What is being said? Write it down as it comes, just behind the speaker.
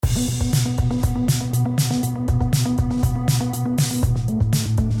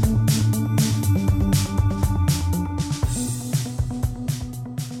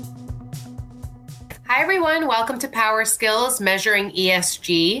Hi, everyone. Welcome to Power Skills, Measuring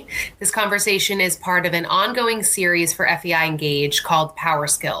ESG. This conversation is part of an ongoing series for FEI Engage called Power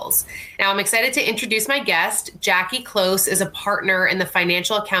Skills. Now, I'm excited to introduce my guest. Jackie Klos is a partner in the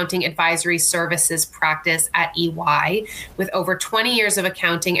Financial Accounting Advisory Services practice at EY with over 20 years of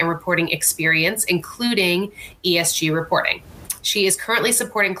accounting and reporting experience, including ESG reporting. She is currently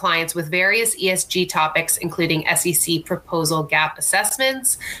supporting clients with various ESG topics, including SEC proposal gap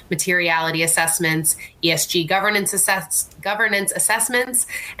assessments, materiality assessments, ESG governance assessments,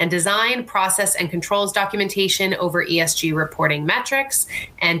 and design, process, and controls documentation over ESG reporting metrics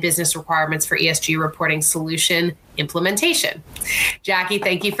and business requirements for ESG reporting solution implementation. Jackie,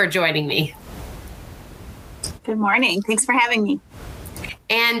 thank you for joining me. Good morning. Thanks for having me.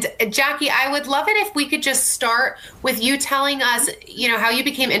 And Jackie, I would love it if we could just start with you telling us, how you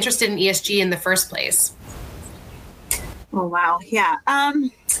became interested in ESG in the first place. Oh, wow. Yeah.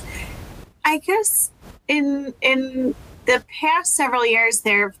 I guess in the past several years,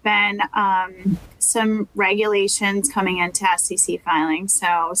 there have been some regulations coming into SEC filing.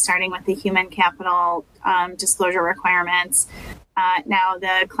 So starting with the human capital disclosure requirements. Now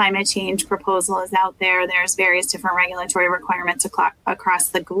the climate change proposal is out there. There's various different regulatory requirements across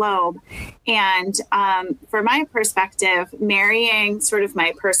the globe. And from my perspective, marrying sort of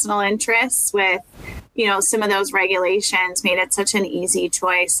my personal interests with, some of those regulations made it such an easy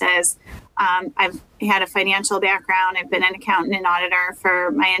choice as I've had a financial background. I've been an accountant and auditor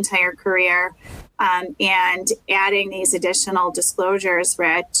for my entire career. And adding these additional disclosures,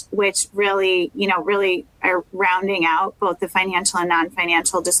 which really are rounding out both the financial and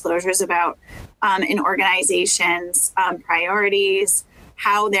non-financial disclosures about an organization's priorities,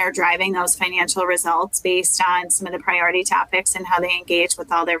 how they're driving those financial results based on some of the priority topics and how they engage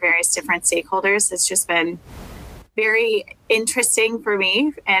with all their various different stakeholders. It's just been very interesting for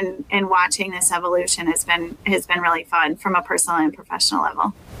me, and watching this evolution has been really fun from a personal and professional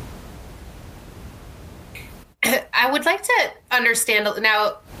level. I would like to understand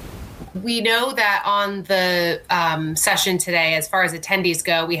now. We know that on the session today, as far as attendees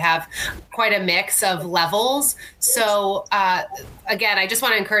go, we have quite a mix of levels. So again, I just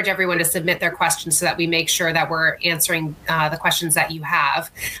want to encourage everyone to submit their questions so that we make sure that we're answering the questions that you have.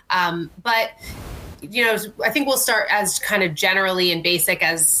 But I think we'll start as kind of generally and basic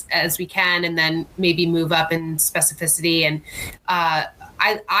as we can, and then maybe move up in specificity. And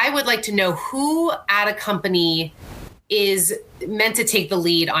I would like to know who at a company is meant to take the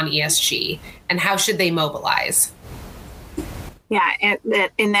lead on ESG, and how should they mobilize? Yeah,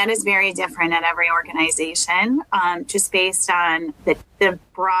 and that is very different at every organization, just based on the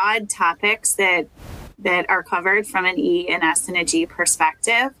broad topics that are covered from an E, an S, and a G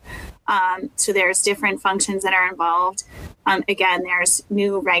perspective. So there's different functions that are involved. Again, there's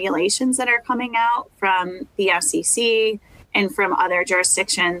new regulations that are coming out from the SEC and from other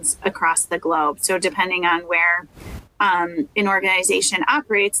jurisdictions across the globe. So depending on where an organization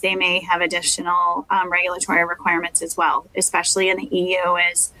operates, they may have additional regulatory requirements as well, especially in the EU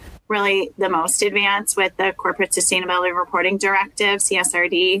is really the most advanced with the Corporate Sustainability Reporting Directive,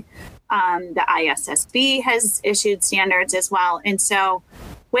 CSRD. The ISSB has issued standards as well. And so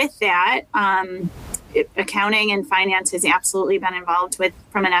with that, accounting and finance has absolutely been involved with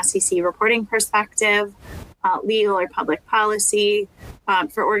from an SEC reporting perspective, legal or public policy.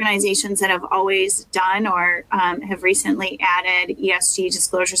 For organizations that have always done or have recently added ESG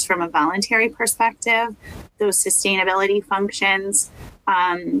disclosures from a voluntary perspective, those sustainability functions,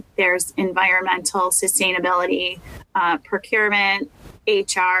 there's environmental sustainability, procurement,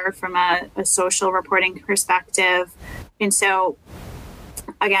 HR from a social reporting perspective. And so,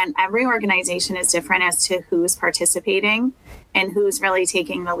 again, every organization is different as to who's participating and who's really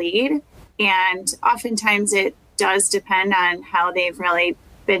taking the lead. And oftentimes it does depend on how they've really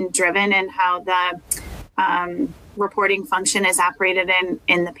been driven and how the reporting function is operated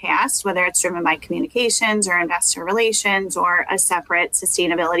in the past, whether it's driven by communications or investor relations or a separate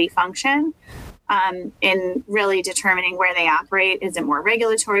sustainability function. In really determining where they operate. Is it more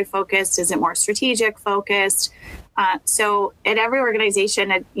regulatory focused? Is it more strategic focused? So at every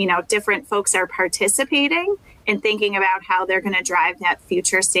organization, different folks are participating and thinking about how they're going to drive that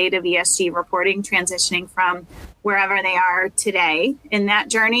future state of ESG reporting, transitioning from wherever they are today in that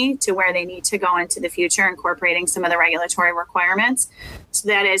journey to where they need to go into the future, incorporating some of the regulatory requirements. So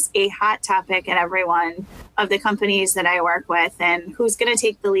that is a hot topic at every one of the companies that I work with, and who's going to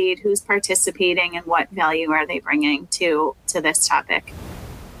take the lead, who's participating, and what value are they bringing to this topic.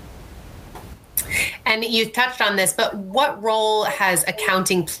 And you touched on this, but what role has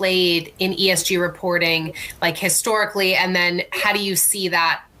accounting played in ESG reporting, like historically, and then how do you see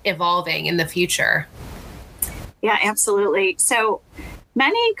that evolving in the future? Yeah, absolutely. So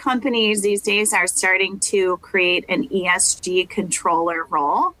many companies these days are starting to create an ESG controller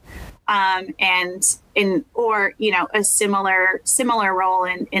role, and a similar role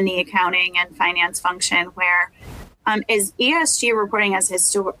in the accounting and finance function, where as ESG reporting has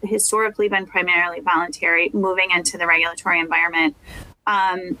historically been primarily voluntary, moving into the regulatory environment,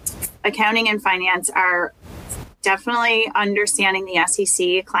 accounting and finance are definitely understanding the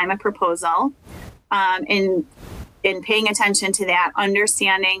SEC climate proposal, in paying attention to that,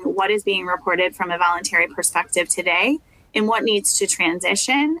 understanding what is being reported from a voluntary perspective today and what needs to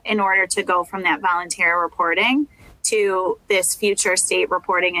transition in order to go from that voluntary reporting to this future state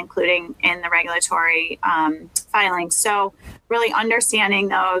reporting, including in the regulatory filings. So really understanding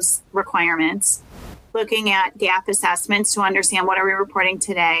those requirements, looking at gap assessments to understand what are we reporting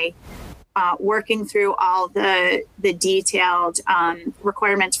today, working through all the detailed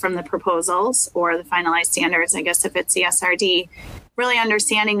requirements from the proposals or the finalized standards, I guess if it's CSRD, really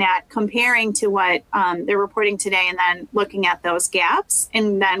understanding that, comparing to what they're reporting today, and then looking at those gaps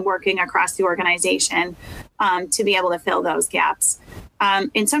and then working across the organization to be able to fill those gaps.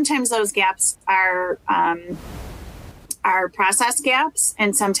 And sometimes those gaps are process gaps,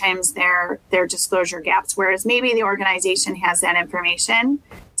 and sometimes they're disclosure gaps, whereas maybe the organization has that information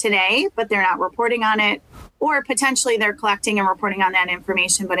today, but they're not reporting on it, or potentially they're collecting and reporting on that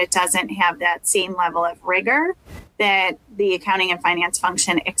information, but it doesn't have that same level of rigor that the accounting and finance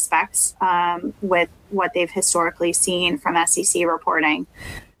function expects with what they've historically seen from SEC reporting.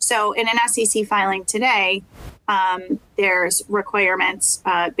 So in an SEC filing today, there's requirements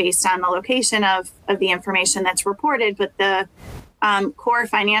based on the location of the information that's reported, but the core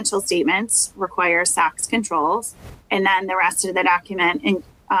financial statements require SOX controls, and then the rest of the document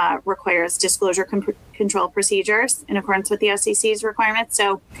requires disclosure control procedures in accordance with the SEC's requirements.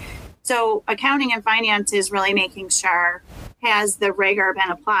 So accounting and finance is really making sure, has the rigor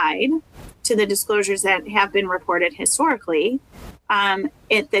been applied to the disclosures that have been reported historically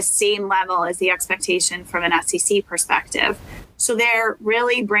at the same level as the expectation from an SEC perspective. So they're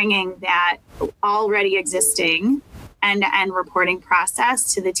really bringing that already existing end-to-end reporting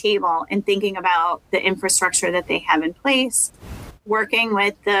process to the table and thinking about the infrastructure that they have in place, working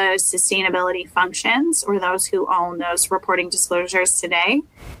with the sustainability functions or those who own those reporting disclosures today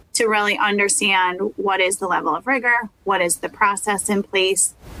to really understand what is the level of rigor, what is the process in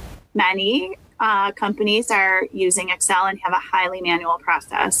place. Many companies are using Excel and have a highly manual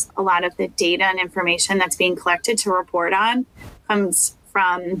process. A lot of the data and information that's being collected to report on comes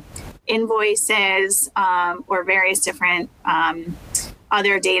from invoices or various different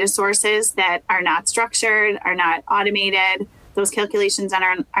other data sources that are not structured, are not automated. Those calculations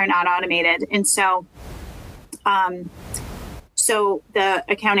are not automated. And so the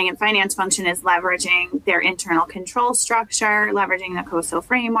accounting and finance function is leveraging their internal control structure, leveraging the COSO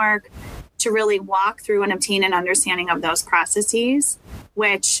framework to really walk through and obtain an understanding of those processes,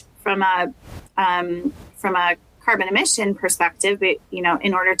 which from a carbon emission perspective,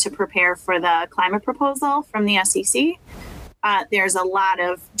 in order to prepare for the climate proposal from the SEC, there's a lot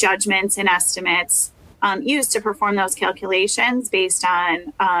of judgments and estimates used to perform those calculations based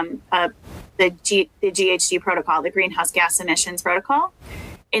on the GHG protocol, the greenhouse gas emissions protocol.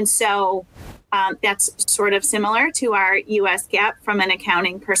 And so that's sort of similar to our US GAAP from an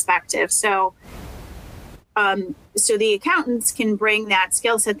accounting perspective. So the accountants can bring that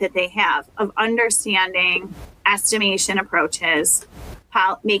skill set that they have of understanding estimation approaches,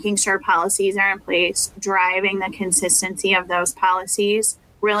 making sure policies are in place, driving the consistency of those policies,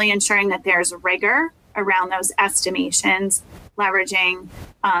 really ensuring that there's rigor around those estimations, leveraging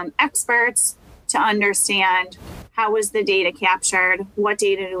experts to understand how was the data captured, what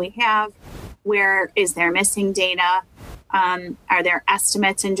data do we have, where is there missing data, are there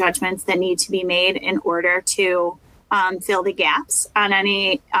estimates and judgments that need to be made in order to fill the gaps on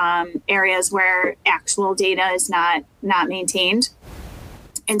any areas where actual data is not maintained.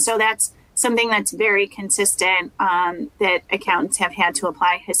 And so that's something that's very consistent that accountants have had to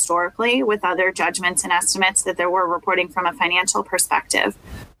apply historically with other judgments and estimates that they were reporting from a financial perspective.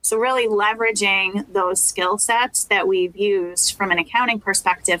 So really leveraging those skill sets that we've used from an accounting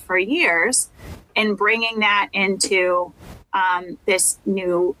perspective for years and bringing that into this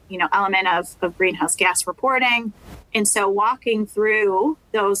new element of greenhouse gas reporting. And so walking through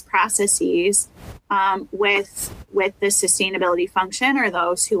those processes with the sustainability function or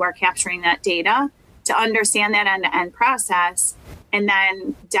those who are capturing that data to understand that end-to-end process and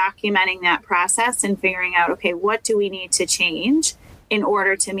then documenting that process and figuring out, okay, what do we need to change in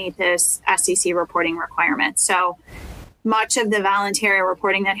order to meet this SEC reporting requirement? So much of the voluntary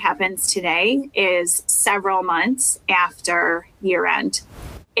reporting that happens today is several months after year end.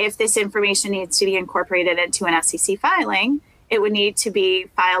 If this information needs to be incorporated into an SEC filing, it would need to be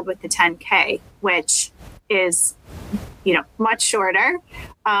filed with the 10K, which is, much shorter.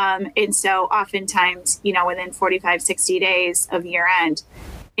 And so oftentimes, within 45, 60 days of year end.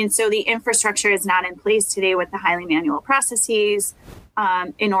 And so the infrastructure is not in place today with the highly manual processes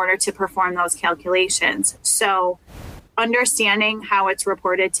in order to perform those calculations. So understanding how it's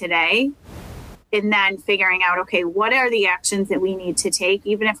reported today, and then figuring out, okay, what are the actions that we need to take,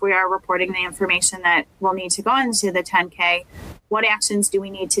 even if we are reporting the information that will need to go into the 10K, what actions do we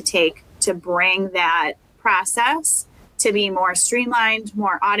need to take to bring that process to be more streamlined,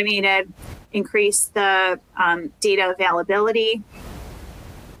 more automated, increase the data availability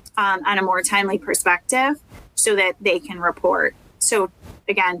on a more timely perspective so that they can report. So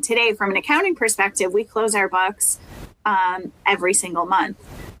again, today from an accounting perspective, we close our books every single month,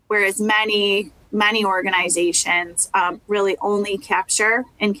 whereas many organizations really only capture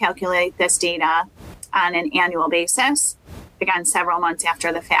and calculate this data on an annual basis, again, several months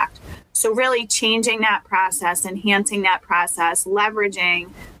after the fact. So really changing that process, enhancing that process,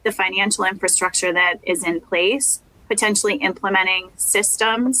 leveraging the financial infrastructure that is in place, potentially implementing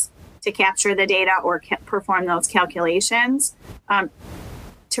systems to capture the data or perform those calculations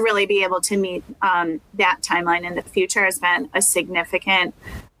to really be able to meet that timeline in the future has been a significant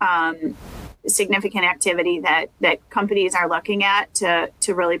activity that companies are looking at to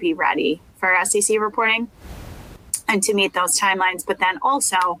really be ready for SEC reporting and to meet those timelines, but then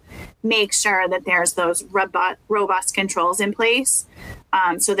also make sure that there's those robust controls in place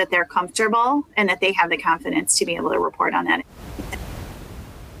so that they're comfortable and that they have the confidence to be able to report on that.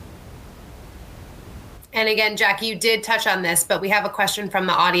 And again, Jackie, you did touch on this, but we have a question from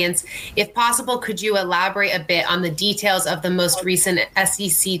the audience. If possible, could you elaborate a bit on the details of the most recent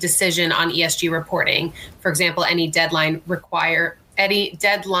SEC decision on ESG reporting? For example, any deadline requirements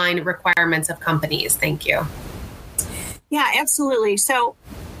of companies? Thank you. Yeah, absolutely. So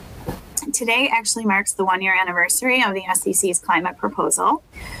today actually marks the 1-year anniversary of the SEC's climate proposal.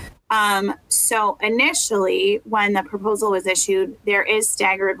 So initially, when the proposal was issued, there is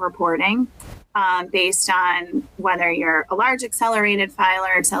staggered reporting based on whether you're a large accelerated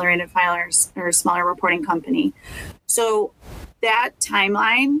filers, or a smaller reporting company. So that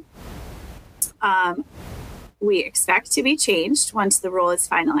timeline we expect to be changed once the rule is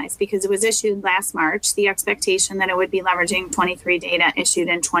finalized, because it was issued last March, the expectation that it would be leveraging 23 data issued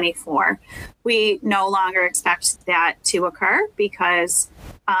in 24. We no longer expect that to occur because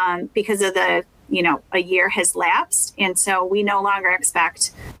of the, a year has lapsed. And so we no longer expect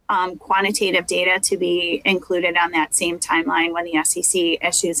quantitative data to be included on that same timeline when the SEC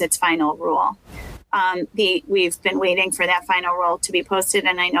issues its final rule. We've been waiting for that final rule to be posted,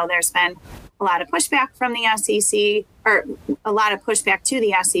 and I know there's been a lot of pushback from the SEC, or a lot of pushback to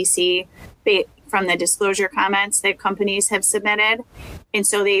the SEC from the disclosure comments that companies have submitted. And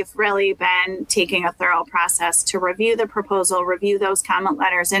so they've really been taking a thorough process to review the proposal, review those comment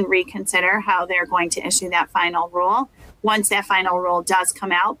letters, and reconsider how they're going to issue that final rule. Once that final rule does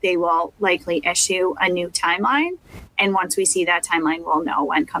come out, they will likely issue a new timeline. And once we see that timeline, we'll know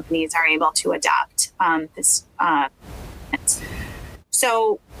when companies are able to adopt this.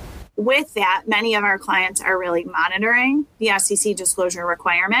 So with that, many of our clients are really monitoring the SEC disclosure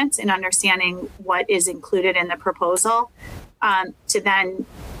requirements and understanding what is included in the proposal to then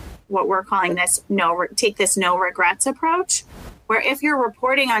what we're calling this take this no regrets approach, where if you're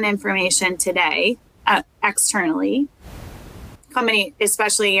reporting on information today externally, company,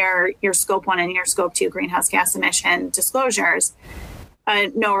 especially your scope 1 and your scope 2 greenhouse gas emission disclosures,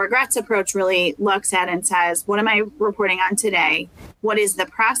 a no regrets approach really looks at and says, what am I reporting on today? What is the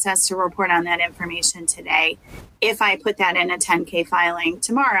process to report on that information today? If I put that in a 10K filing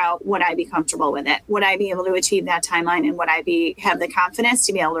tomorrow, would I be comfortable with it? Would I be able to achieve that timeline? And would I have the confidence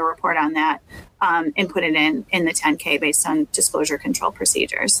to be able to report on that and put it in the 10K based on disclosure control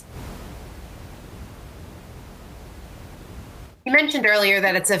procedures? You mentioned earlier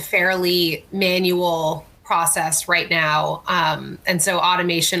that it's a fairly manual process right now. And so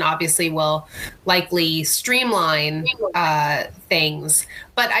automation obviously will likely streamline things.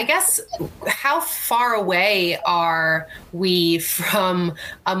 But I guess how far away are we from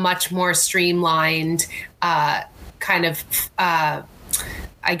a much more streamlined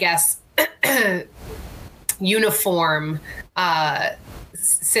uniform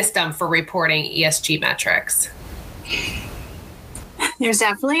system for reporting ESG metrics? There's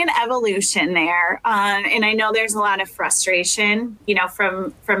definitely an evolution there. And I know there's a lot of frustration,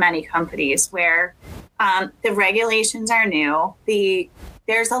 from many companies where the regulations are new.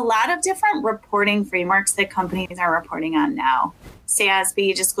 There's a lot of different reporting frameworks that companies are reporting on now.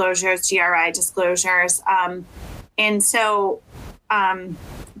 SASB disclosures, GRI disclosures. And so in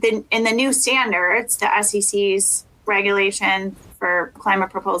the new standards, the SEC's regulation for climate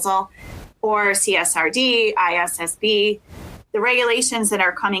proposal or CSRD, ISSB, the regulations that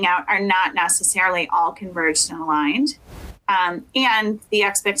are coming out are not necessarily all converged and aligned. And the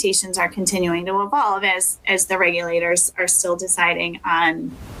expectations are continuing to evolve as the regulators are still deciding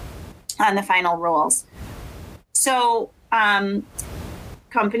on the final rules. So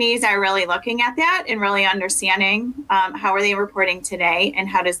companies are really looking at that and really understanding how are they reporting today, and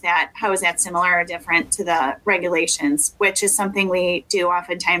how is that similar or different to the regulations, which is something we do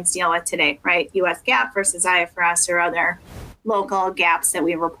oftentimes deal with today, right? US GAAP versus IFRS or other local gaps that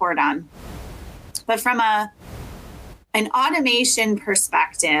we report on. But from an automation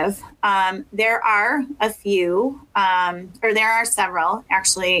perspective, there are several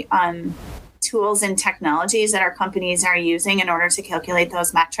actually tools and technologies that our companies are using in order to calculate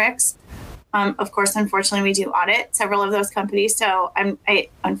those metrics. Of course, unfortunately, we do audit several of those companies, so I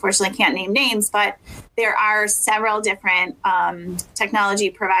unfortunately can't name names, but there are several different technology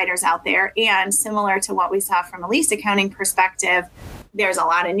providers out there. And similar to what we saw from a lease accounting perspective, there's a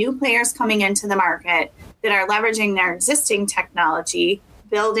lot of new players coming into the market that are leveraging their existing technology,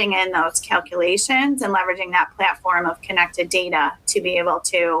 building in those calculations and leveraging that platform of connected data to be able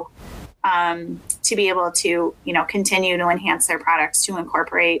to continue to enhance their products to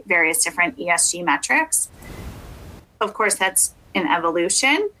incorporate various different ESG metrics. Of course, that's an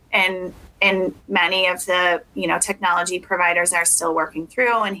evolution, and many of the technology providers are still working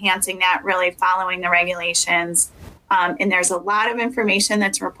through enhancing that, really following the regulations. And there's a lot of information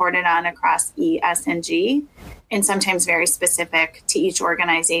that's reported on across E, S, and G, and sometimes very specific to each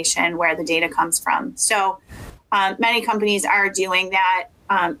organization where the data comes from. So many companies are doing that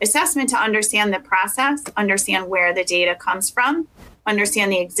assessment to understand the process, understand where the data comes from,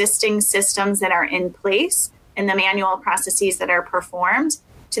 understand the existing systems that are in place and the manual processes that are performed,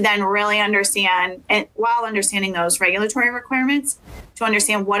 to then really understand, and while understanding those regulatory requirements, to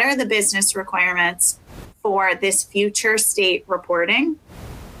understand what are the business requirements for this future state reporting,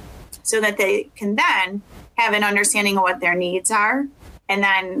 so that they can then have an understanding of what their needs are, and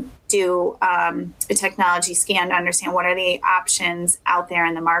then do a technology scan to understand what are the options out there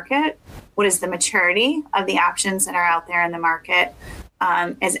in the market, what is the maturity of the options that are out there in the market,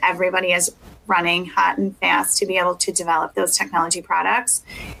 as everybody is running hot and fast to be able to develop those technology products.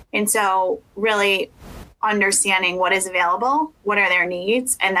 And so really understanding what is available, what are their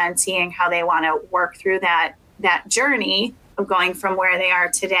needs, and then seeing how they want to work through that journey of going from where they are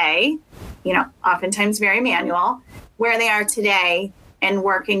today, oftentimes very manual, where they are today, and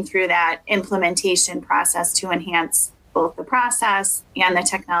working through that implementation process to enhance both the process and the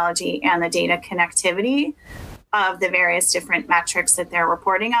technology and the data connectivity of the various different metrics that they're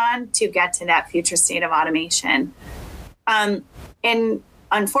reporting on to get to that future state of automation. And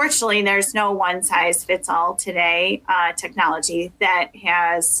unfortunately, there's no one size fits all today technology that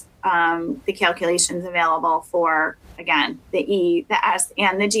has the calculations available for, again, the E, the S,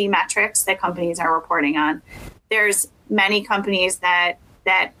 and the G metrics that companies are reporting on. There's many companies that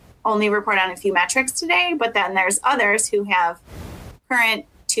only report on a few metrics today, but then there's others who have current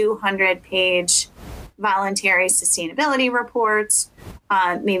 200-page voluntary sustainability reports,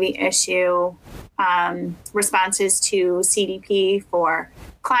 maybe issue responses to CDP for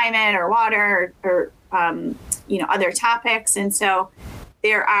climate or water or other topics. And so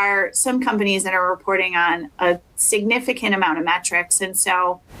there are some companies that are reporting on a significant amount of metrics. And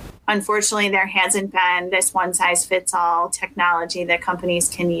so unfortunately, there hasn't been this one-size-fits-all technology that companies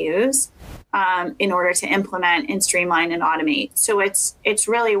can use in order to implement and streamline and automate. So it's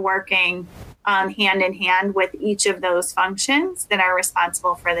really working hand in hand with each of those functions that are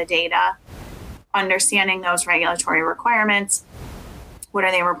responsible for the data, understanding those regulatory requirements. What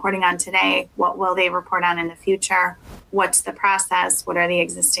are they reporting on today? What will they report on in the future? What's the process? What are the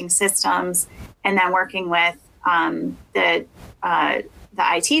existing systems? And then working with the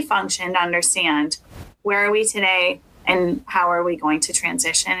IT function to understand where are we today and how are we going to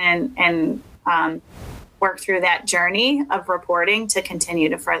transition and work through that journey of reporting to continue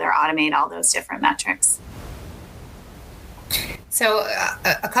to further automate all those different metrics. So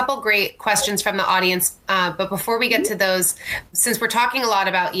a couple great questions from the audience. But before we get to those, since we're talking a lot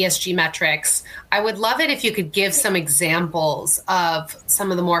about ESG metrics, I would love it if you could give some examples of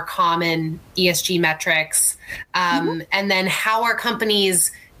some of the more common ESG metrics. And then how are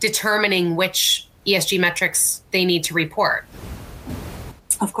companies determining which ESG metrics they need to report?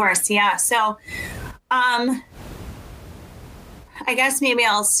 Of course. Yeah. So I guess maybe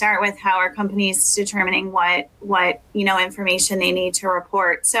I'll start with how are companies determining what information they need to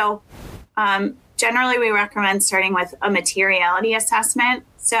report. So generally, we recommend starting with a materiality assessment.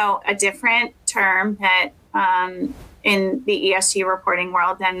 So a different term that in the ESG reporting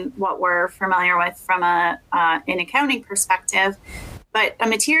world than what we're familiar with from an accounting perspective. But a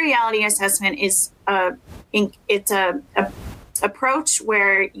materiality assessment is it's a approach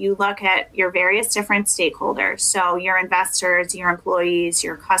where you look at your various different stakeholders, so your investors, your employees,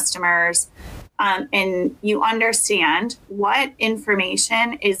 your customers, and you understand what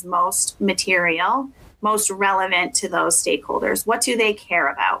information is most material, most relevant to those stakeholders. What do they care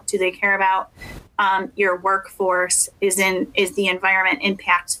about? Do they care about your workforce? Is the environment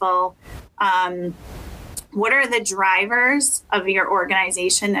impactful? What are the drivers of your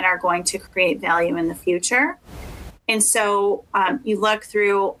organization that are going to create value in the future? And so you look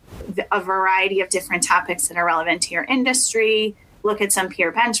through a variety of different topics that are relevant to your industry, look at some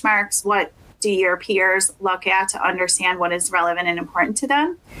peer benchmarks. What do your peers look at to understand what is relevant and important to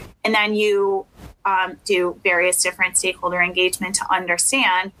them? And then you do various different stakeholder engagement to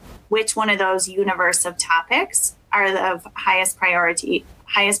understand which one of those universe of topics are of highest priority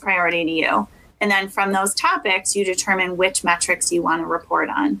to you. And then from those topics, you determine which metrics you want to report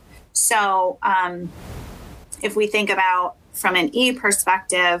on. So if we think about from an E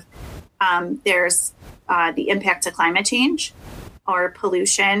perspective, there's the impact to climate change or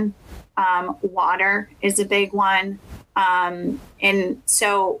pollution. Water is a big one. And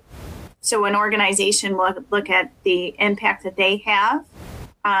so an organization will look at the impact that they have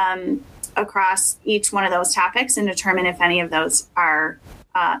across each one of those topics and determine if any of those are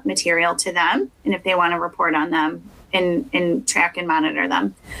material to them and if they want to report on them and track and monitor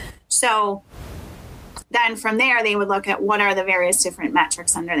them. So then from there, they would look at what are the various different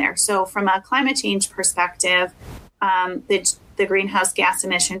metrics under there. So from a climate change perspective, the greenhouse gas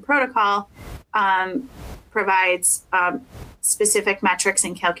emission protocol provides specific metrics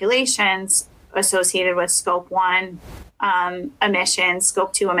and calculations associated with Scope 1 emissions,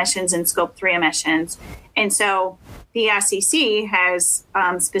 Scope 2 emissions, and Scope 3 emissions. And so the SEC has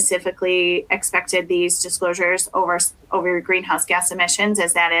specifically expected these disclosures over greenhouse gas emissions,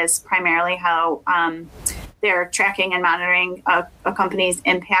 as that is primarily how they're tracking and monitoring a company's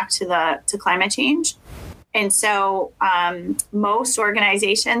impact to climate change. And so most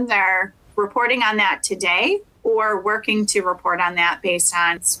organizations are reporting on that today or working to report on that based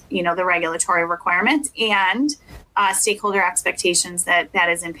on the regulatory requirements and stakeholder expectations that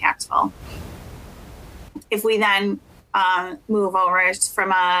is impactful. If we then move over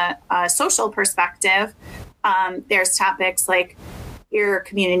from a social perspective, there's topics like your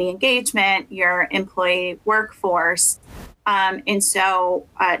community engagement, your employee workforce. And so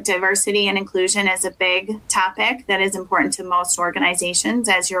diversity and inclusion is a big topic that is important to most organizations,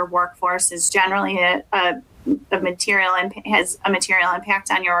 as your workforce is generally has a material impact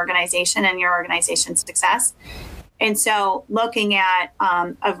on your organization and your organization's success. And so looking at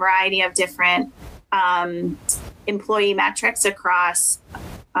a variety of different employee metrics across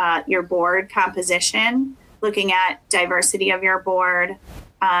your board composition, looking at diversity of your board,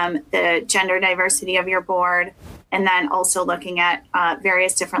 the gender diversity of your board, and then also looking at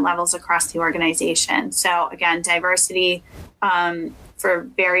various different levels across the organization. So again, diversity for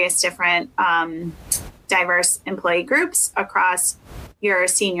various different diverse employee groups across your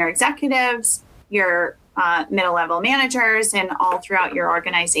senior executives, your middle-level managers, and all throughout your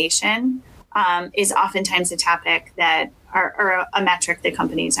organization is oftentimes a topic that or a metric that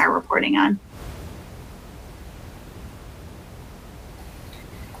companies are reporting on.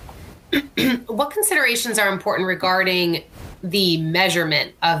 What considerations are important regarding the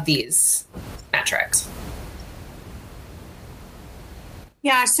measurement of these metrics?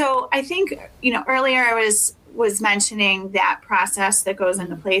 Yeah, so I think, earlier I was mentioning that process that goes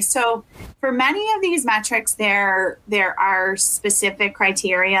into place. So for many of these metrics, there are specific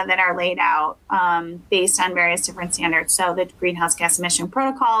criteria that are laid out based on various different standards. So the greenhouse gas emission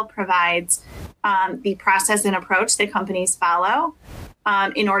protocol provides the process and approach that companies follow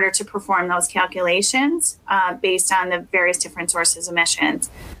in order to perform those calculations based on the various different sources of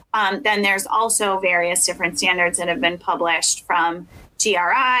emissions. Then there's also various different standards that have been published from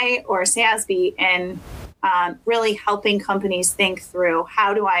GRI or SASB, and really helping companies think through,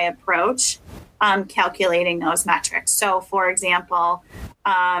 how do I approach calculating those metrics? So, for example,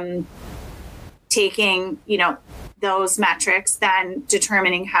 taking, those metrics, then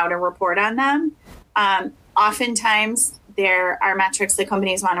determining how to report on them. Oftentimes, there are metrics that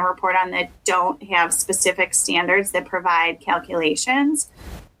companies want to report on that don't have specific standards that provide calculations.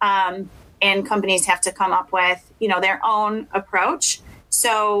 And companies have to come up with, their own approach.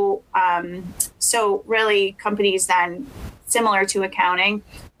 So really companies then, similar to accounting,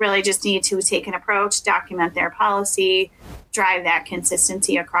 really just need to take an approach, document their policy, drive that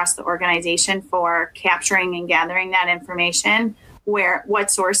consistency across the organization for capturing and gathering that information. What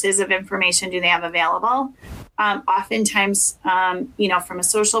sources of information do they have available? Oftentimes, from a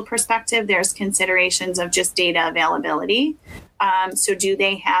social perspective, there's considerations of just data availability. So do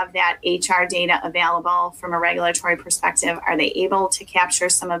they have that HR data available from a regulatory perspective? Are they able to capture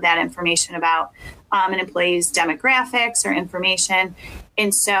some of that information about an employee's demographics or information?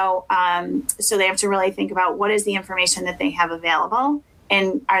 And so they have to really think about what is the information that they have available,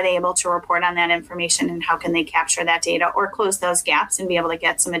 and are they able to report on that information, and how can they capture that data or close those gaps and be able to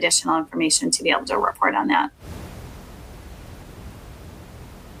get some additional information to be able to report on that.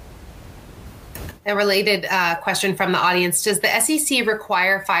 A related question from the audience: does the SEC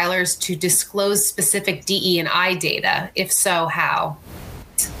require filers to disclose specific DE&I data? If so, how?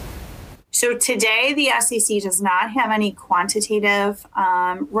 So today, the SEC does not have any quantitative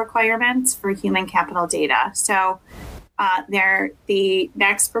requirements for human capital data. So the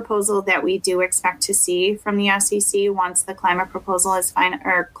next proposal that we do expect to see from the SEC once the climate proposal is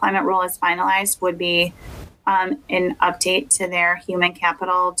climate rule is finalized would be an update to their human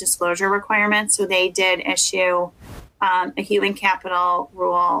capital disclosure requirements. So they did issue a human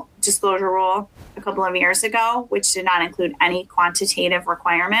capital disclosure rule a couple of years ago, which did not include any quantitative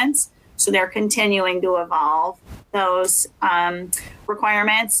requirements. So they're continuing to evolve those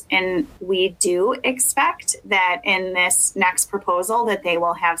requirements. And we do expect that in this next proposal that they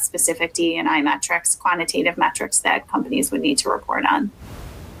will have specific DE&I metrics, quantitative metrics that companies would need to report on.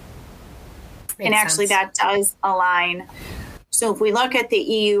 And actually, that does align. So if we look at the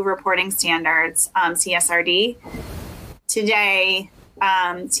EU reporting standards, CSRD, today,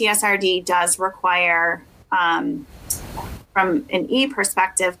 CSRD does require, from an E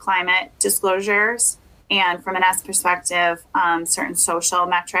perspective, climate disclosures, and from an S perspective, certain social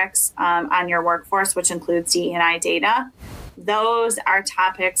metrics on your workforce, which includes DE&I data. Those are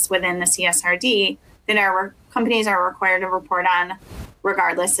topics within the CSRD that companies are required to report on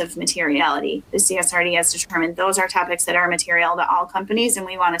regardless of materiality. The CSRD has determined those are topics that are material to all companies, and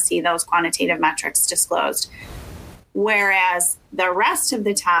we want to see those quantitative metrics disclosed. Whereas the rest of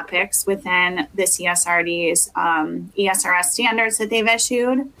the topics within the CSRD's ESRS standards that they've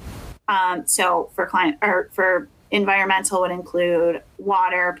issued, so for environmental would include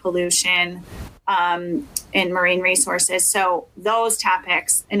water, pollution, and marine resources. So those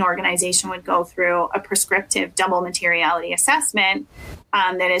topics, an organization would go through a prescriptive double materiality assessment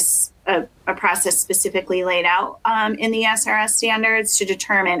that is a process specifically laid out in the SRS standards to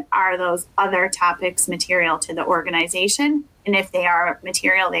determine, are those other topics material to the organization? And if they are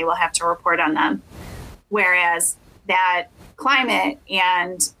material, they will have to report on them. Whereas that climate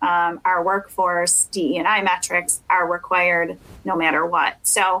and our workforce DE&I metrics are required no matter what.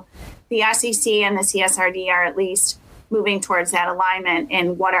 So the SEC and the CSRD are at least moving towards that alignment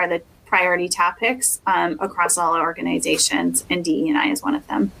in what are the priority topics across all organizations, and DE&I is one of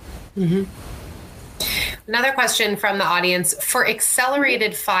them. Mm-hmm. Another question from the audience: for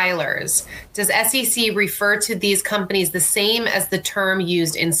accelerated filers, does SEC refer to these companies the same as the term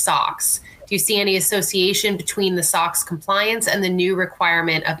used in SOX? Do you see any association between the SOX compliance and the new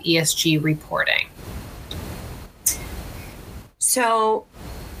requirement of ESG reporting? So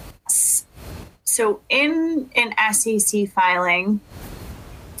in an SEC filing,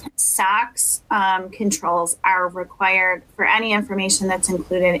 SOX controls are required for any information that's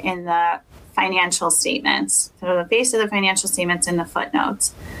included in the financial statements, so the face of the financial statements and the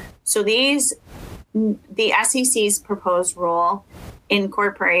footnotes. So the SEC's proposed rule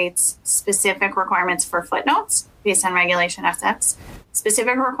incorporates specific requirements for footnotes based on Regulation SX,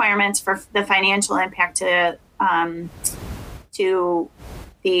 specific requirements for the financial impact to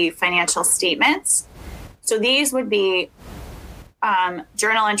the financial statements. So these would be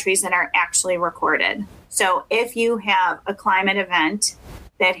journal entries that are actually recorded. So if you have a climate event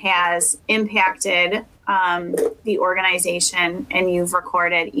that has impacted the organization and you've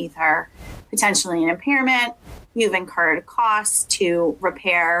recorded either potentially an impairment, you've incurred costs to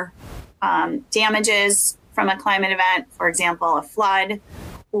repair damages from a climate event, for example, a flood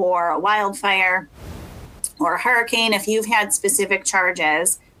or a wildfire, or a hurricane, if you've had specific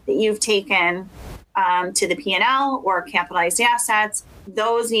charges that you've taken to the P&L or capitalized assets,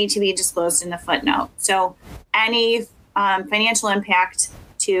 those need to be disclosed in the footnote. So any financial impact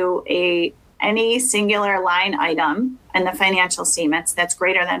to any singular line item in the financial statements that's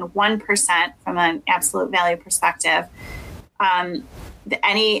greater than 1% from an absolute value perspective,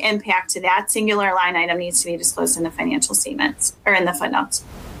 any impact to that singular line item needs to be disclosed in the financial statements or in the footnotes.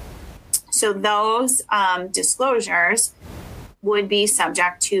 So those disclosures would be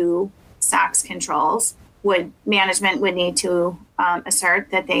subject to SOX controls. Management would need to assert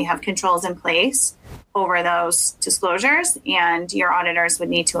that they have controls in place over those disclosures, and your auditors would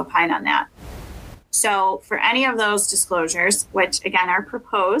need to opine on that. So for any of those disclosures, which again are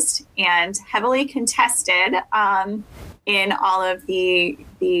proposed and heavily contested in all of the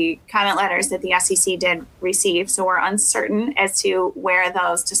comment letters that the SEC did receive, so we're uncertain as to where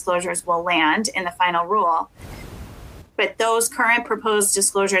those disclosures will land in the final rule. But those current proposed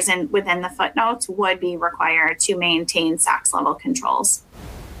disclosures within the footnotes would be required to maintain SOX level controls.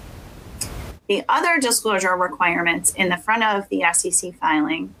 The other disclosure requirements in the front of the SEC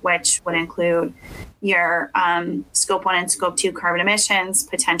filing, which would include your Scope 1 and Scope 2 carbon emissions,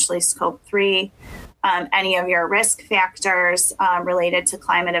 potentially Scope 3, any of your risk factors related to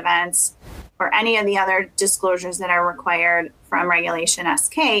climate events, or any of the other disclosures that are required from Regulation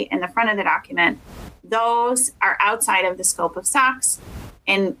SK in the front of the document, those are outside of the scope of SOX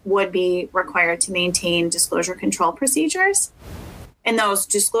and would be required to maintain disclosure control procedures. And those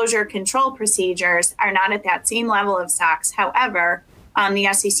disclosure control procedures are not at that same level of SOX. However,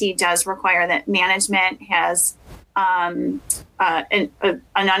 the SEC does require that management has an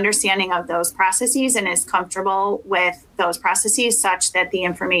understanding of those processes and is comfortable with those processes such that the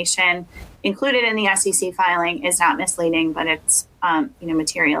information included in the SEC filing is not misleading, but it's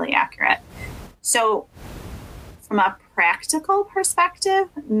materially accurate. So from a practical perspective,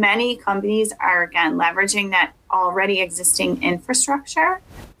 many companies are, again, leveraging that already existing infrastructure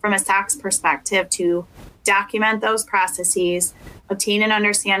from a SOX perspective to document those processes, obtain an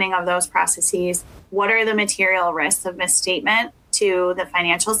understanding of those processes. What are the material risks of misstatement to the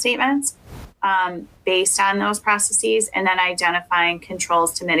financial statements based on those processes, and then identifying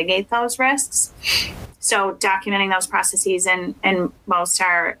controls to mitigate those risks. So documenting those processes, and most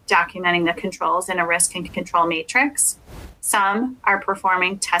are documenting the controls in a risk and control matrix. Some are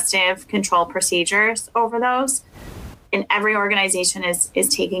performing testive control procedures over those, and every organization is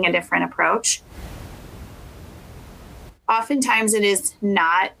taking a different approach. Oftentimes it is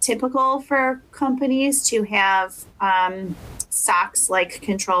not typical for companies to have SOX-like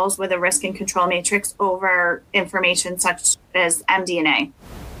controls with a risk and control matrix over information such as MD&A,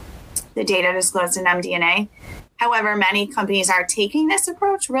 the data disclosed in MD&A. However, many companies are taking this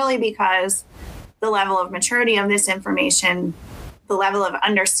approach really because the level of maturity of this information, the level of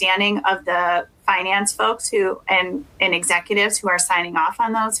understanding of the finance folks and executives who are signing off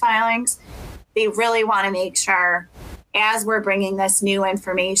on those filings, they really want to make sure, as we're bringing this new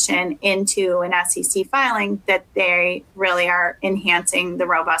information into an SEC filing, that they really are enhancing the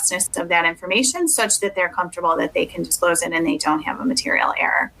robustness of that information such that they're comfortable that they can disclose it and they don't have a material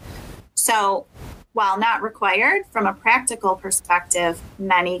error. So while not required, from a practical perspective,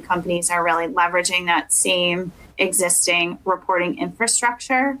 many companies are really leveraging that same existing reporting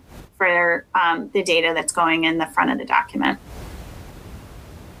infrastructure for the data that's going in the front of the document.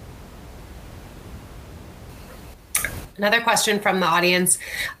 Another question from the audience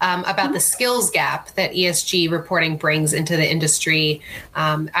about the skills gap that ESG reporting brings into the industry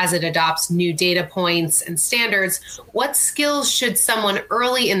as it adopts new data points and standards. What skills should someone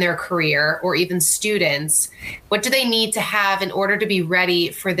early in their career, or even students, what do they need to have in order to be ready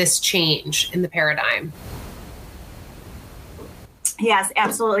for this change in the paradigm? Yes,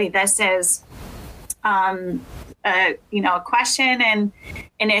 absolutely. This is a question and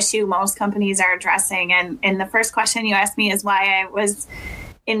an issue most companies are addressing. And the first question you asked me is why I was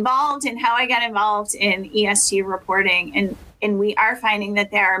involved and how I got involved in ESG reporting. And we are finding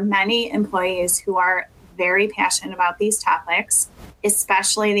that there are many employees who are very passionate about these topics,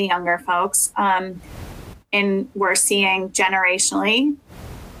 especially the younger folks. And we're seeing generationally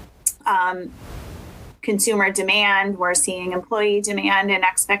consumer demand, we're seeing employee demand and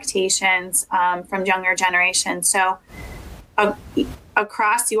expectations from younger generations. So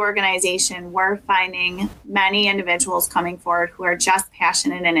across the organization, we're finding many individuals coming forward who are just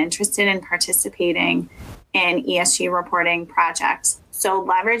passionate and interested in participating in ESG reporting projects. So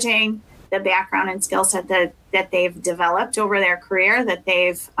leveraging the background and skill set that they've developed over their career, that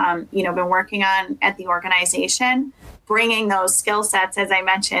they've been working on at the organization, bringing those skill sets. As I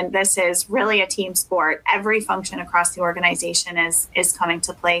mentioned, this is really a team sport. Every function across the organization is coming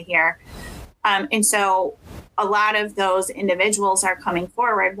to play here. And so a lot of those individuals are coming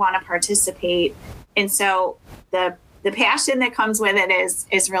forward, want to participate. And so the passion that comes with it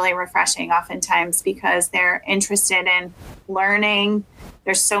is really refreshing oftentimes, because they're interested in learning.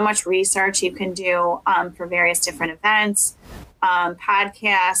 There's so much research you can do for various different events,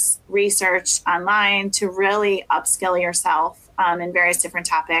 podcasts, research online to really upskill yourself in various different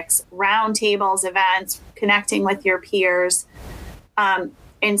topics, roundtables, events, connecting with your peers.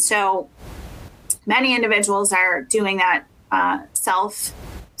 And so many individuals are doing that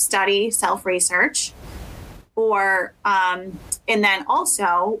self-study, self-research, and then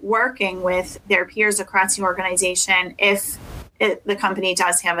also working with their peers across the organization. If the company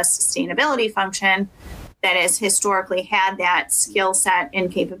does have a sustainability function that has historically had that skill set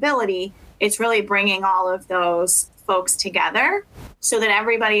and capability, it's really bringing all of those folks together so that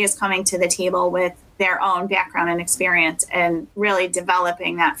everybody is coming to the table with their own background and experience and really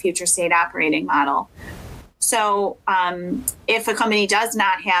developing that future state operating model. So if a company does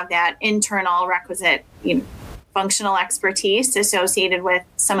not have that internal requisite functional expertise associated with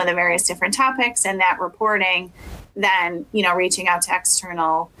some of the various different topics and that reporting, then reaching out to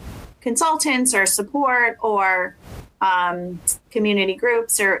external consultants or support or community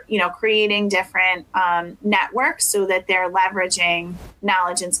groups, or creating different networks so that they're leveraging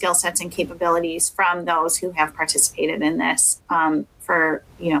knowledge and skill sets and capabilities from those who have participated in this for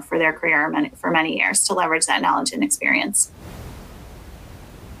their career for many years, to leverage that knowledge and experience.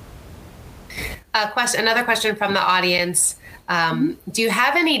 Another question from the audience. Do you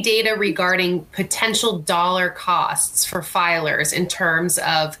have any data regarding potential dollar costs for filers in terms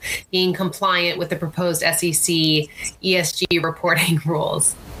of being compliant with the proposed SEC ESG reporting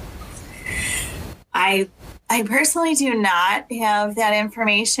rules? I personally do not have that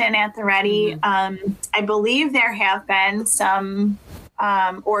information at the ready. I believe there have been some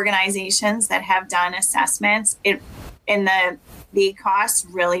organizations that have done assessments. The cost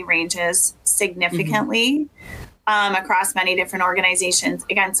really ranges significantly across many different organizations.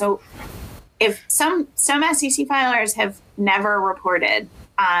 Again, so if some SEC filers have never reported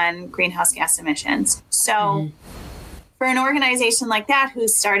on greenhouse gas emissions. So for an organization like that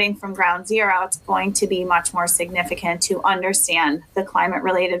who's starting from ground zero, it's going to be much more significant to understand the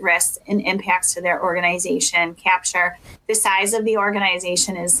climate-related risks and impacts to their organization, capture the size of the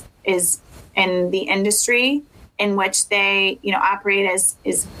organization is in the industry in which they operate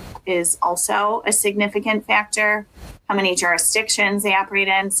is also a significant factor, how many jurisdictions they operate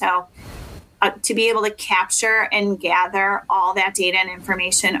in. So to be able to capture and gather all that data and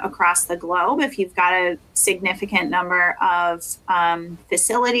information across the globe, if you've got a significant number of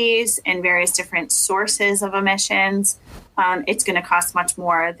facilities and various different sources of emissions, it's going to cost much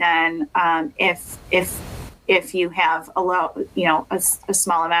more than if you have a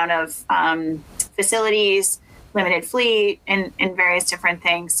small amount of facilities, limited fleet, and various different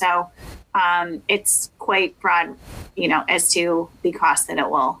things. So it's quite broad, as to the cost that it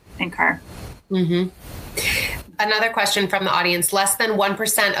will incur. Another question from the audience. Less than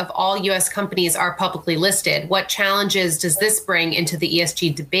 1% of all U.S. companies are publicly listed. What challenges does this bring into the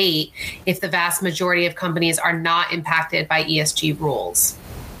ESG debate if the vast majority of companies are not impacted by ESG rules?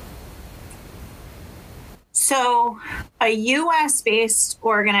 So a U.S.-based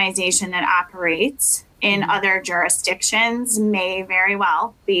organization that operates in other jurisdictions may very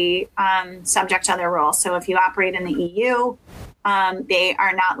well be subject to other rules. So if you operate in the EU, they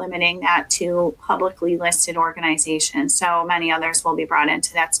are not limiting that to publicly listed organizations. So many others will be brought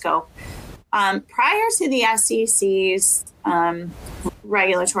into that scope. Prior to the SEC's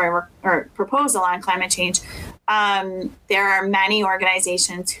regulatory or proposal on climate change, there are many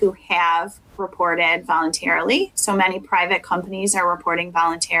organizations who have reported voluntarily. So many private companies are reporting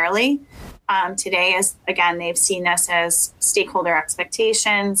voluntarily. Today, as again, they've seen this as stakeholder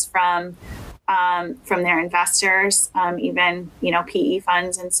expectations from their investors, even PE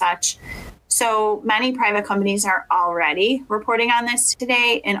funds and such. So many private companies are already reporting on this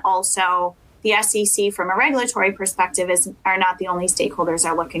today, and also the SEC, from a regulatory perspective, are not the only stakeholders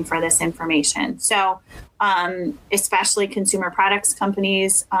are looking for this information. So, especially consumer products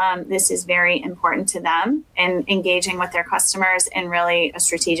companies, this is very important to them and engaging with their customers and really a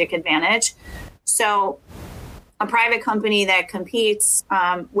strategic advantage. So, a private company that competes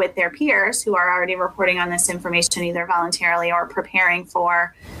with their peers who are already reporting on this information, either voluntarily or preparing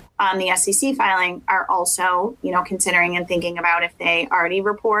for on the SEC filing are also, considering and thinking about if they already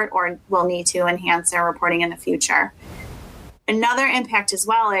report or will need to enhance their reporting in the future. Another impact as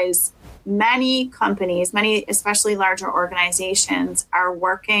well is many companies, especially larger organizations, are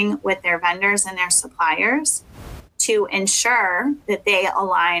working with their vendors and their suppliers to ensure that they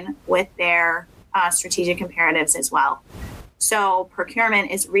align with their strategic imperatives as well. So procurement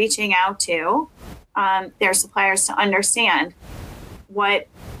is reaching out to their suppliers to understand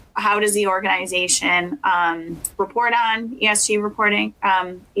how does the organization report on ESG reporting,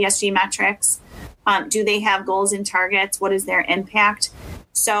 ESG metrics? Do they have goals and targets? What is their impact?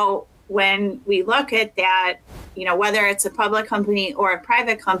 So when we look at that, whether it's a public company or a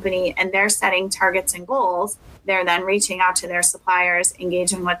private company, and they're setting targets and goals, they're then reaching out to their suppliers,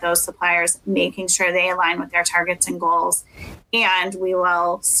 engaging with those suppliers, making sure they align with their targets and goals. And we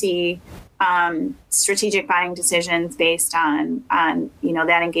will see strategic buying decisions based on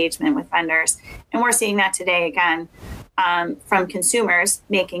that engagement with vendors. And we're seeing that today again from consumers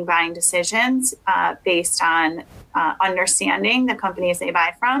making buying decisions based on understanding the companies they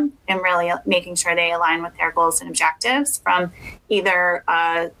buy from and really making sure they align with their goals and objectives from either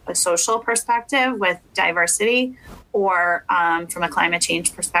a social perspective with diversity or from a climate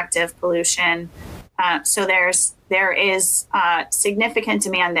change perspective, pollution. So there is significant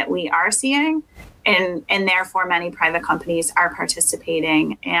demand that we are seeing, and therefore many private companies are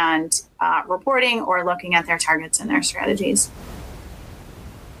participating and reporting or looking at their targets and their strategies.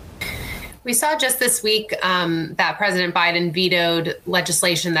 We saw just this week that President Biden vetoed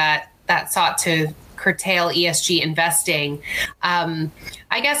legislation that sought to curtail ESG investing.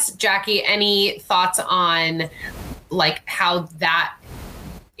 I guess, Jackie, any thoughts on how that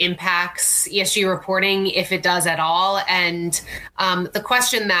impacts ESG reporting, if it does at all? And the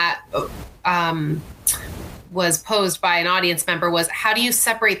question that was posed by an audience member was, how do you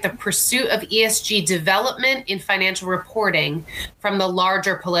separate the pursuit of ESG development in financial reporting from the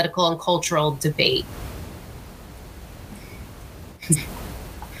larger political and cultural debate?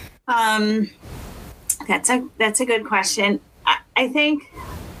 That's a good question. I think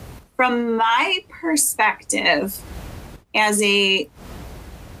from my perspective, as a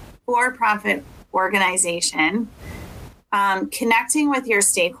for-profit organization, connecting with your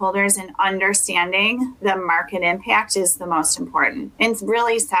stakeholders and understanding the market impact is the most important. And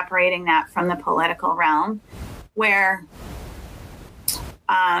really separating that from the political realm, where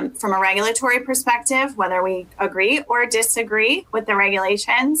from a regulatory perspective, whether we agree or disagree with the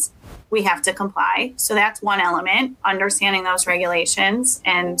regulations, we have to comply. So that's one element, understanding those regulations.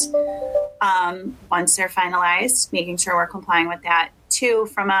 And once they're finalized, making sure we're complying with that. Two,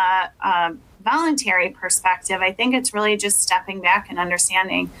 from a voluntary perspective, I think it's really just stepping back and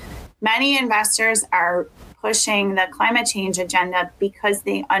understanding. Many investors are pushing the climate change agenda because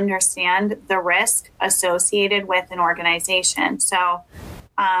they understand the risk associated with an organization. So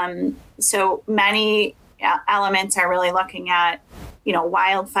many elements are really looking at,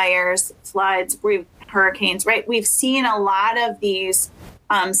 wildfires, floods, hurricanes, right? We've seen a lot of these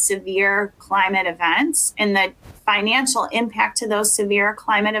severe climate events, and the financial impact to those severe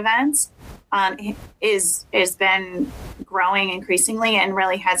climate events is been growing increasingly and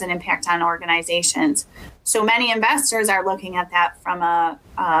really has an impact on organizations. So many investors are looking at that from a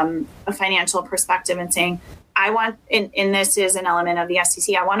financial perspective and saying, I want, and this is an element of the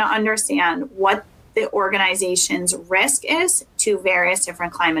SEC, I want to understand what the organization's risk is to various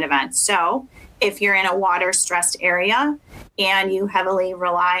different climate events. So if you're in a water stressed area and you heavily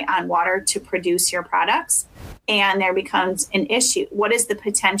rely on water to produce your products, and there becomes an issue, what is the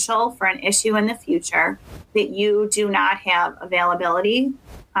potential for an issue in the future that you do not have availability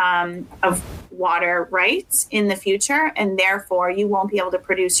of water rights in the future, and therefore you won't be able to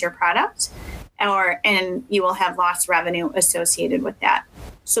produce your product, and you will have lost revenue associated with that.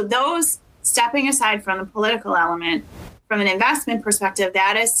 So those, stepping aside from the political element, from an investment perspective,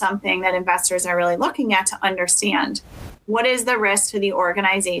 that is something that investors are really looking at to understand. What is the risk to the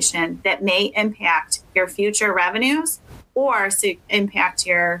organization that may impact your future revenues or impact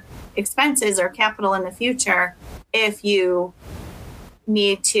your expenses or capital in the future if you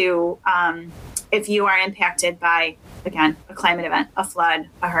need to, if you are impacted by, again, a climate event, a flood,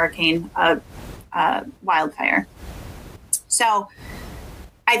 a hurricane, a wildfire. So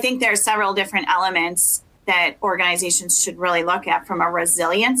I think there are several different elements that organizations should really look at from a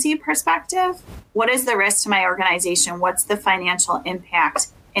resiliency perspective. What is the risk to my organization? What's the financial impact?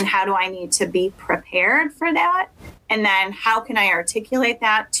 And how do I need to be prepared for that? And then how can I articulate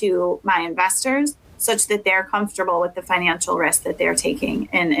that to my investors such that they're comfortable with the financial risk that they're taking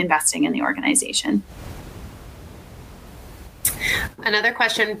in investing in the organization? Another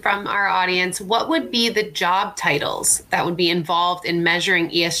question from our audience: what would be the job titles that would be involved in measuring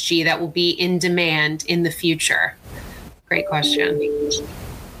ESG that will be in demand in the future? Great question.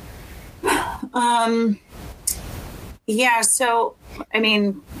 So,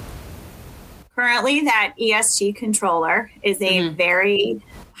 currently that ESG controller is a very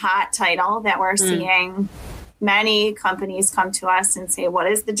hot title that we're seeing many companies come to us and say, what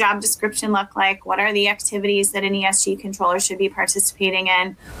does the job description look like? What are the activities that an ESG controller should be participating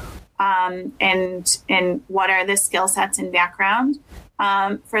in? And what are the skill sets and background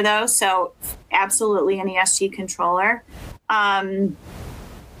for those? So absolutely an ESG controller.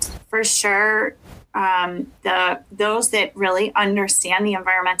 For sure, those that really understand the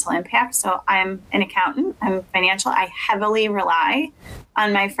environmental impact. So I'm an accountant, I'm financial. I heavily rely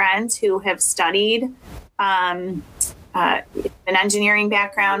on my friends who have studied an engineering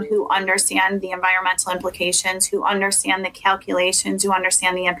background, who understand the environmental implications, who understand the calculations, who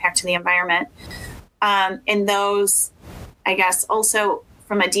understand the impact to the environment. And those, I guess, also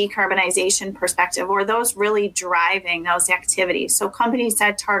from a decarbonization perspective, or those really driving those activities. So companies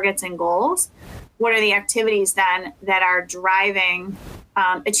set targets and goals. What are the activities then that are driving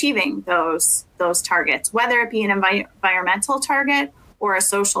achieving those targets, whether it be an environmental target or a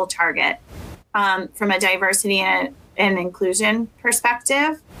social target? From a diversity and inclusion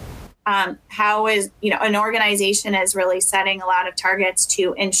perspective, how is, an organization is really setting a lot of targets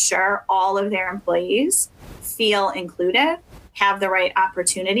to ensure all of their employees feel included, have the right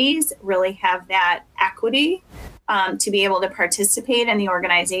opportunities, really have that equity to be able to participate in the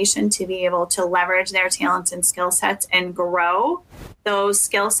organization, to be able to leverage their talents and skill sets and grow those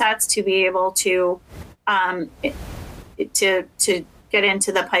skill sets to be able to get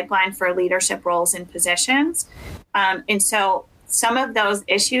into the pipeline for leadership roles and positions. And so some of those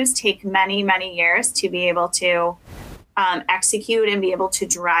issues take many, many years to be able to execute and be able to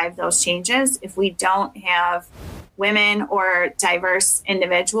drive those changes. If we don't have women or diverse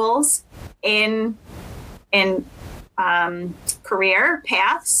individuals in career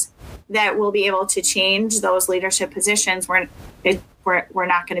paths that will be able to change those leadership positions, we're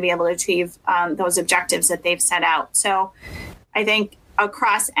not going to be able to achieve those objectives that they've set out. So I think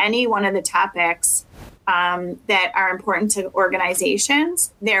across any one of the topics that are important to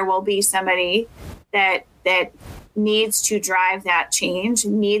organizations, there will be somebody that needs to drive that change,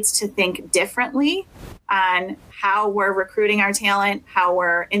 needs to think differently on how we're recruiting our talent, how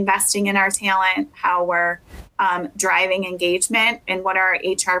we're investing in our talent, how we're driving engagement, and what are our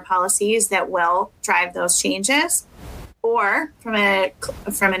HR policies that will drive those changes. Or from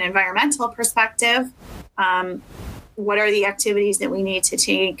an environmental perspective, what are the activities that we need to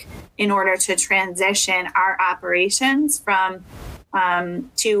take in order to transition our operations from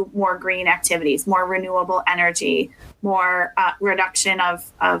to more green activities, more renewable energy, more reduction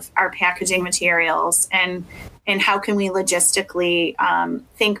of our packaging materials, and how can we logistically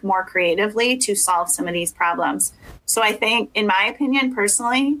think more creatively to solve some of these problems. So I think, in my opinion,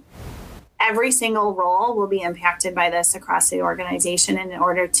 personally, every single role will be impacted by this across the organization in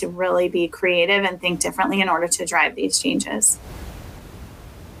order to really be creative and think differently in order to drive these changes.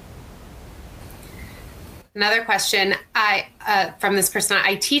 Another question from this person: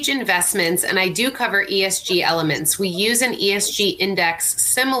 I teach investments and I do cover ESG elements. We use an ESG index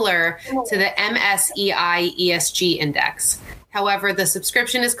similar to the MSEI ESG index. However, the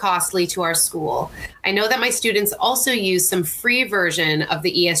subscription is costly to our school. I know that my students also use some free version of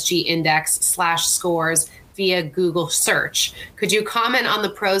the ESG index/scores via Google search. Could you comment on the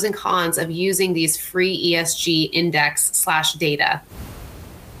pros and cons of using these free ESG index/data?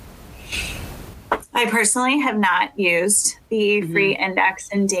 I personally have not used the free index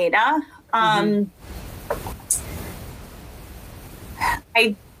and data.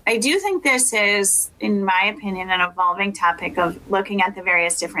 I do think this is, in my opinion, an evolving topic of looking at the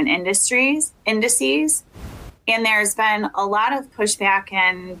various different indices. And there's been a lot of pushback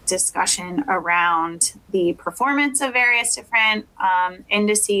and discussion around the performance of various different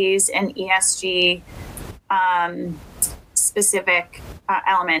indices and ESG specific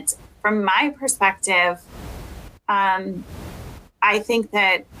elements. From my perspective, I think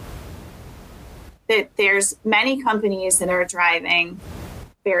that there's many companies that are driving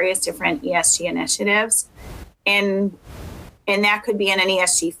various different ESG initiatives, and that could be in an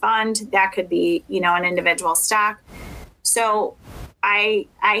ESG fund, that could be, an individual stock. So I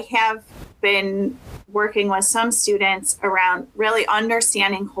have been working with some students around really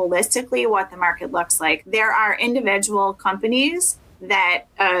understanding holistically what the market looks like. There are individual companies that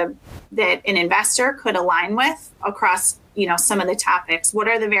an investor could align with across some of the topics. What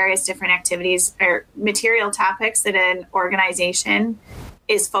are the various different activities or material topics that an organization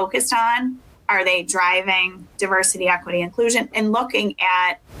is focused on? Are they driving diversity, equity, inclusion, and looking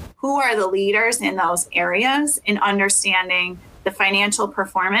at who are the leaders in those areas and understanding the financial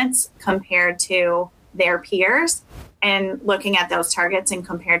performance compared to their peers and looking at those targets and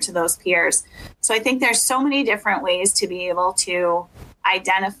compared to those peers. So I think there's so many different ways to be able to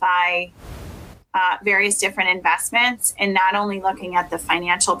identify various different investments, and not only looking at the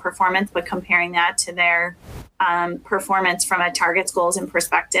financial performance, but comparing that to their performance from a targets, goals, and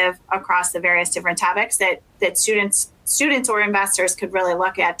perspective across the various different topics that students or investors could really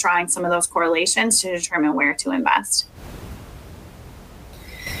look at, drawing some of those correlations to determine where to invest.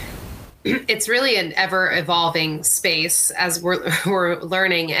 It's really an ever evolving space as we're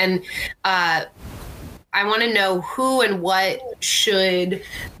learning. And I want to know who and what should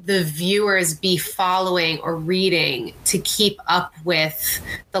the viewers be following or reading to keep up with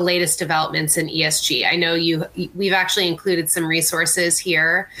the latest developments in ESG. I know we've actually included some resources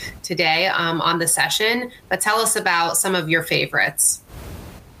here today on the session, but tell us about some of your favorites.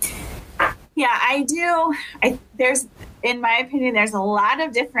 Yeah, I do. In my opinion, there's a lot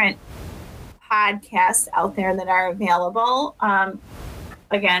of different podcasts out there that are available.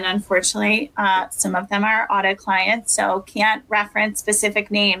 Again, unfortunately, some of them are audit clients, so can't reference specific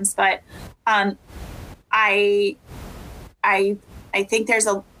names. But I think there is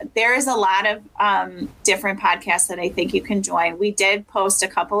a lot of different podcasts that I think you can join. We did post a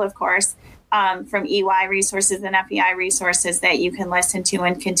couple, of course, from EY resources and FEI resources that you can listen to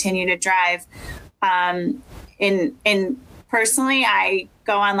and continue to drive. Personally, I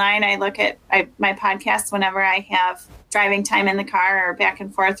go online. I look at my podcasts whenever I have driving time in the car or back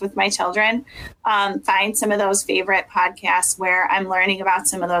and forth with my children. Find some of those favorite podcasts where I'm learning about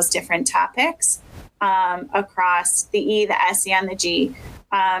some of those different topics across the E, the S, and the G,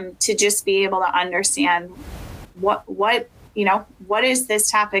 to just be able to understand what does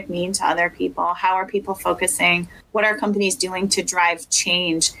this topic mean to other people? How are people focusing? What are companies doing to drive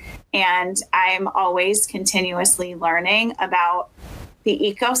change? And I'm always continuously learning about the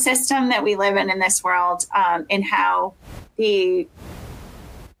ecosystem that we live in this world, and how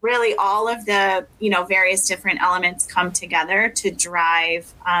all of the various different elements come together to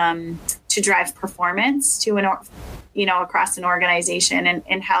drive performance across an organization,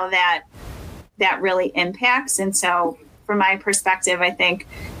 and how that really impacts. And so, from my perspective, I think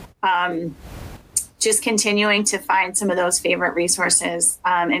just continuing to find some of those favorite resources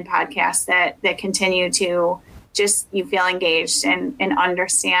and podcasts that continue to just you feel engaged and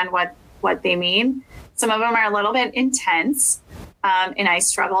understand what they mean. Some of them are a little bit intense, and I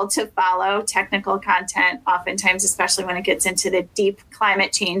struggle to follow technical content oftentimes, especially when it gets into the deep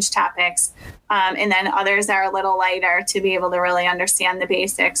climate change topics. And then others are a little lighter to be able to really understand the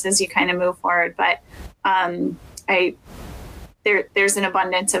basics as you kind of move forward. But there's an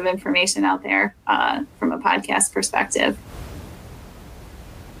abundance of information out there from a podcast perspective.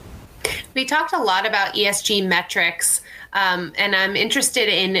 We talked a lot about ESG metrics, and I'm interested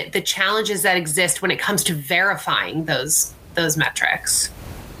in the challenges that exist when it comes to verifying those metrics.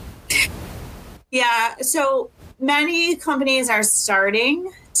 Yeah, so many companies are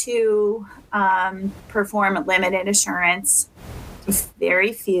starting to perform limited assurance.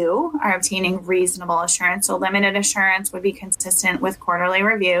 Very few are obtaining reasonable assurance. So limited assurance would be consistent with quarterly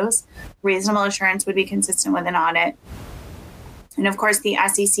reviews. Reasonable assurance would be consistent with an audit. And of course, the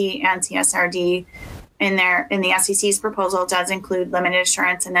SEC and CSRD in the SEC's proposal does include limited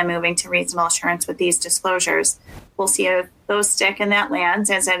assurance and then moving to reasonable assurance with these disclosures. We'll see if those stick and that lands,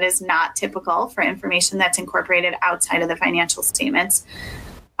 as it is not typical for information that's incorporated outside of the financial statements.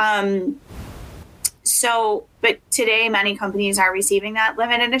 But today, many companies are receiving that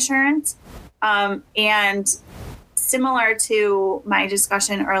limited assurance. And similar to my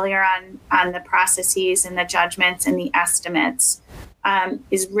discussion earlier on the processes and the judgments and the estimates,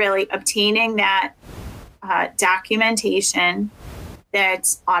 is really obtaining that documentation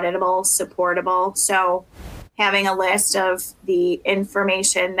that's auditable, supportable. So having a list of the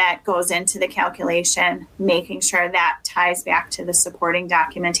information that goes into the calculation, making sure that ties back to the supporting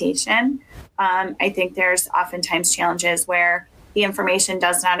documentation. I think there's oftentimes challenges where the information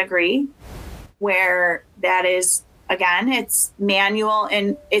does not agree, where that is, again, it's manual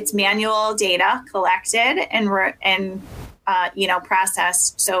data collected and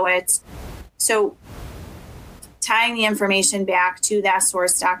processed. So tying the information back to that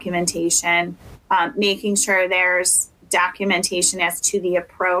source documentation, making sure there's documentation as to the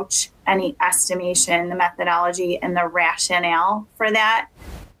approach, any estimation, the methodology, and the rationale for that,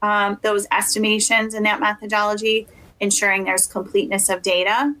 those estimations and that methodology, ensuring there's completeness of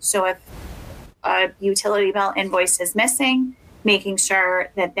data. So if a utility bill invoice is missing, making sure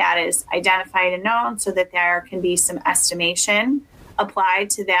that that is identified and known so that there can be some estimation applied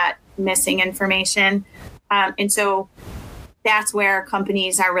to that missing information. And so that's where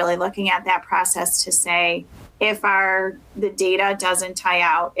companies are really looking at that process to say, if the data doesn't tie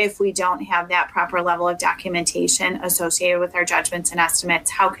out, if we don't have that proper level of documentation associated with our judgments and estimates,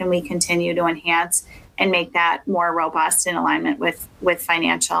 how can we continue to enhance and make that more robust in alignment with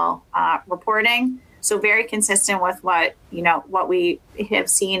financial reporting? So very consistent with what we have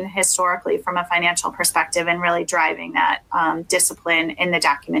seen historically from a financial perspective, and really driving that discipline in the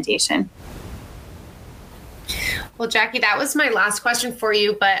documentation. Well, Jackie, that was my last question for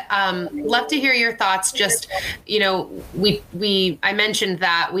you, but love to hear your thoughts. Just, I mentioned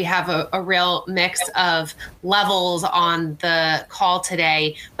that we have a real mix of levels on the call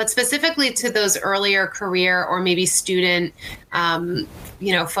today, but specifically to those earlier career or maybe student,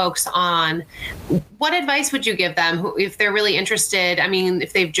 folks on, what advice would you give them if they're really interested? I mean,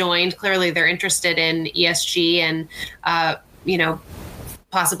 if they've joined, clearly they're interested in ESG and,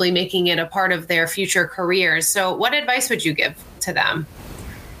 possibly making it a part of their future careers. So what advice would you give to them?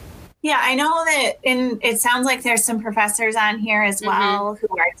 Yeah, I know that it sounds like there's some professors on here as well who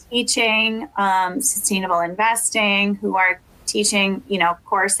are teaching sustainable investing, who are teaching,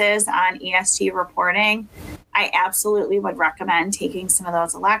 courses on ESG reporting. I absolutely would recommend taking some of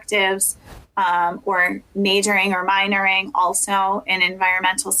those electives or majoring or minoring also in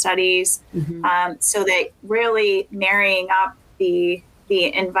environmental studies, so that really marrying up the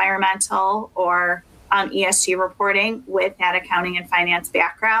environmental or ESG reporting with that accounting and finance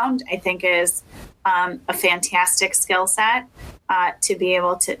background, I think is a fantastic skill set to be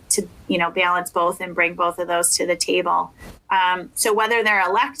able to balance both and bring both of those to the table. So whether they're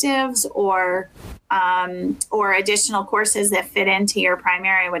electives or additional courses that fit into your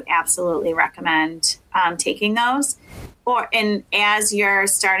primary, I would absolutely recommend taking those. And as you're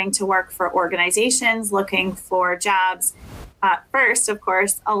starting to work for organizations looking for jobs, first, of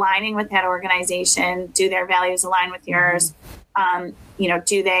course, aligning with that organization. Do their values align with yours?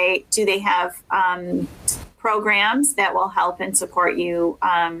 Do they have programs that will help and support you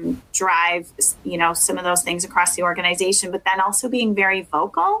drive, some of those things across the organization? But then also being very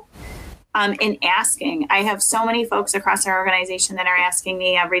vocal in asking. I have so many folks across our organization that are asking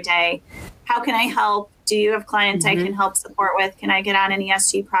me every day, how can I help? Do you have clients I can help support with? Can I get on an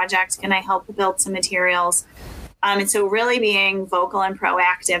ESG project? Can I help build some materials? And so really being vocal and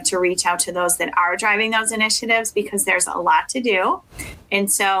proactive to reach out to those that are driving those initiatives, because there's a lot to do.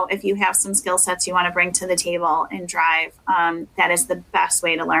 And so if you have some skill sets you want to bring to the table and drive, that is the best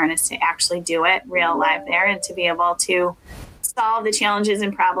way to learn, is to actually do it real live there, and to be able to solve the challenges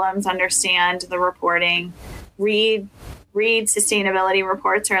and problems, understand the reporting, read sustainability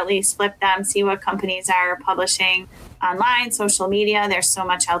reports, or at least flip them, see what companies are publishing online, social media. There's so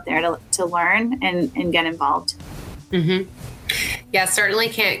much out there to learn and get involved. Yeah, certainly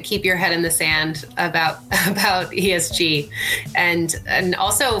can't keep your head in the sand about ESG, and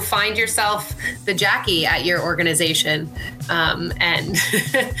also find yourself the Jackie at your organization, and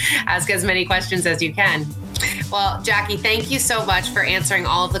ask as many questions as you can. Well, Jackie, thank you so much for answering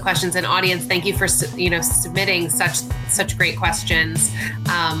all of the questions. And audience, thank you for submitting such great questions.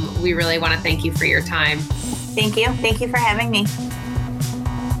 We really want to thank you for your time. Thank you. Thank you for having me.